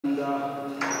And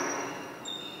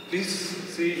please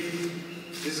see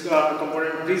this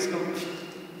component.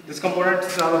 This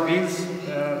components are the wheels,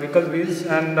 vehicle wheels,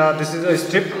 and this is a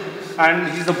strip, and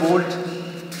this is a bolt,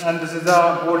 and this is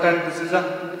a bolt, and this is a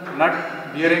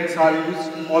nut. Bearings are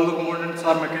used. All the components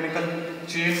are mechanical.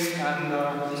 Chain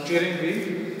and steering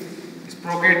wheel is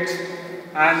sprocket,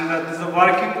 and this is the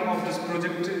working of this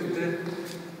project.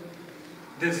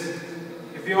 This,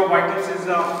 if your vitals is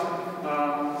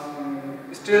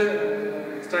still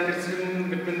standing in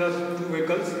between the two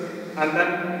vehicles, and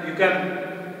then you can,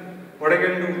 what I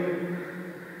can do,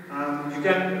 you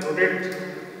can rotate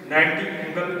 90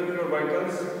 angle to your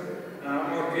vitals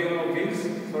or wheels,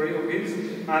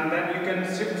 and then you can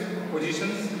shift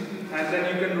positions, and then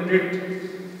you can rotate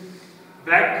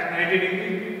back 90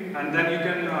 degree, and then you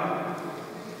can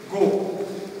go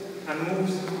and move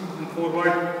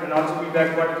forward and also be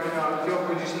backward. Your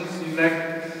positions you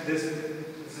like this.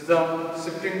 This is the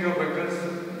shifting your vehicles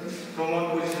from one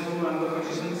position to another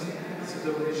positions. This is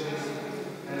the positions,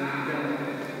 and you can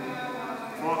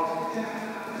walk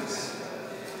this.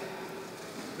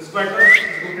 This vehicle is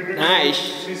rotated Nice.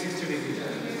 360 degrees.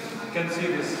 You can see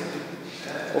this.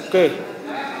 Okay.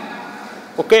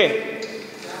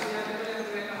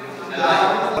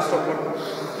 First of all,